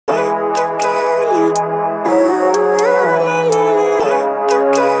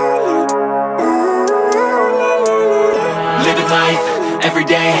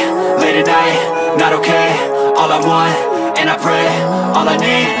all I want, and I pray, all I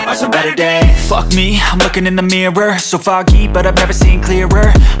need are some better days. Fuck me, I'm looking in the mirror, so foggy, but I've never seen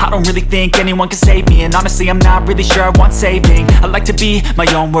clearer. I don't really think anyone can save me, and honestly I'm not really sure I want saving. I like to be my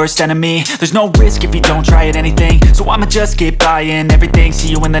own worst enemy. There's no risk if you don't try at anything, so I'ma just get buying everything. See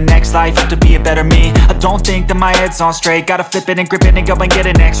you in the next life, have to be a better me. I don't think that my head's on straight, gotta flip it and grip it and go and get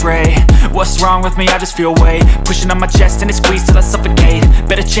an x-ray. What's wrong with me? I just feel weight pushing on my chest and it squeezes till I suffocate.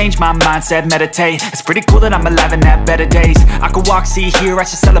 Better change my mindset, meditate. It's pretty cool that I'm alive and have better days. I could walk, see, hear, I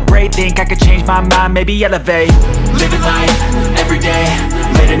should celebrate. Think I could change my mind, maybe elevate. Living life, everyday,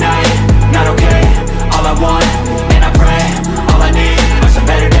 late at night, not okay. All I want, and I pray, all I need are some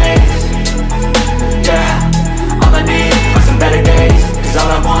better days. Yeah, all I need are some better days. Cause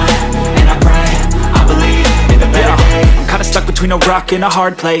all I want, and I pray, I believe in the better days. I'm kinda stuck between a rock and a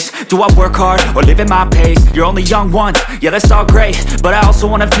hard place. Do I work hard or live at my pace? You're only young once, yeah that's all great, but I also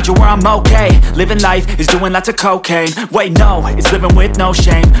want a future where I'm okay. Living life is doing lots of cocaine. Wait no, it's living with no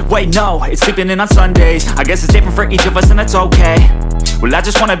shame. Wait no, it's sleeping in on Sundays. I guess it's different for each of us and that's okay. Well I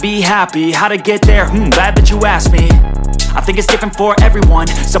just wanna be happy, how to get there? Glad that you asked me. I think it's different for everyone.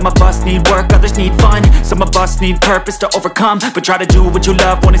 Some of us need work, others need fun. Some of us need purpose to overcome. But try to do what you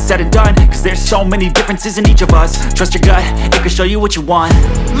love when it's said and done, cause there's so many differences in each of us. Trust your gut, it can show you what you want.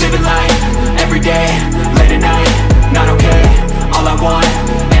 Living life, everyday, late at night, not okay. All I want,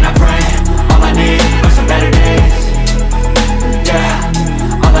 and I pray, all I need are some better days.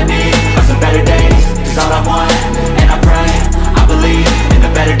 Yeah, all I need are some better days. Cause all I want, and I pray, I believe in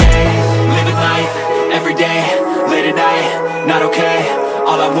the better days. Living life, everyday, late at night, not okay.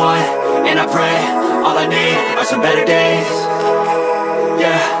 All I want, and I pray, all I need are some better days.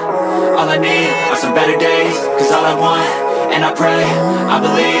 Yeah, all I need are some better days. Cause all I want, and I pray, I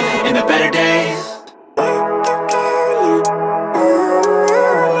believe in the better days.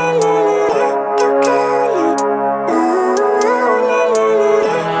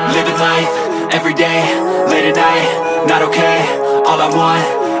 Living life, everyday, late at night, not okay. All I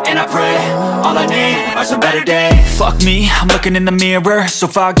want, and I pray, all I need are some better days. Fuck me, I'm looking in the mirror, so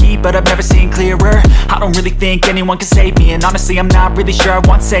foggy, but I've never seen clearer. I don't really think anyone can save me, and honestly I'm not really sure I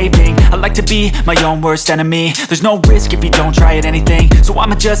want saving. I like to be my own worst enemy. There's no risk if you don't try at anything, so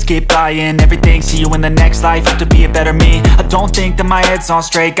I'ma just get buying everything. See you in the next life, have to be a better me. I don't think that my head's on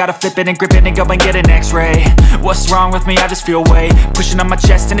straight, gotta flip it and grip it and go and get an x-ray. What's wrong with me? I just feel weight pushing on my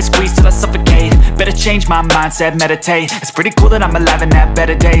chest and it squeezes till I suffocate. Better change my mindset, meditate. It's pretty cool that I'm alive and have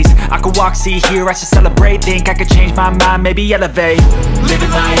better days. I could walk, see, hear, I should celebrate. Think I could change my mind, maybe elevate.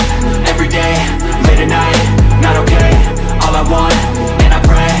 Living life, everyday, late at night, not okay. All I want, and I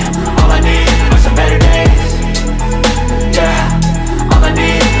pray, all I need are some better days. Yeah, all I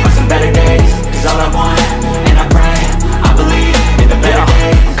need are some better days. Cause all I want, and I pray, I believe in the better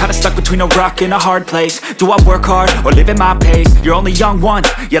days. I'm kinda stuck between a rock and a hard place. Do I work hard or live at my pace? You're only young once,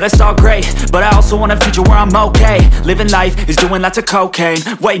 yeah that's all great, but I also want a future where I'm okay. Living life is doing lots of cocaine.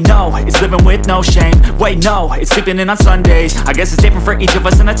 Wait no, it's living with no shame. Wait no, it's sleeping in on Sundays. I guess it's different for each of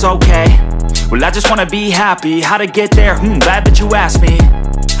us and that's okay. Well I just wanna be happy, how to get there? Glad that you asked me.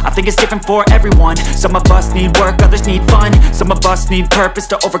 I think it's different for everyone. Some of us need work, others need fun. Some of us need purpose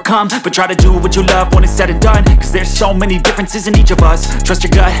to overcome. But try to do what you love when it's said and done, cause there's so many differences in each of us. Trust your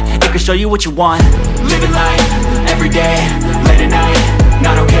gut, it can show you what you want. Living life, everyday, late at night,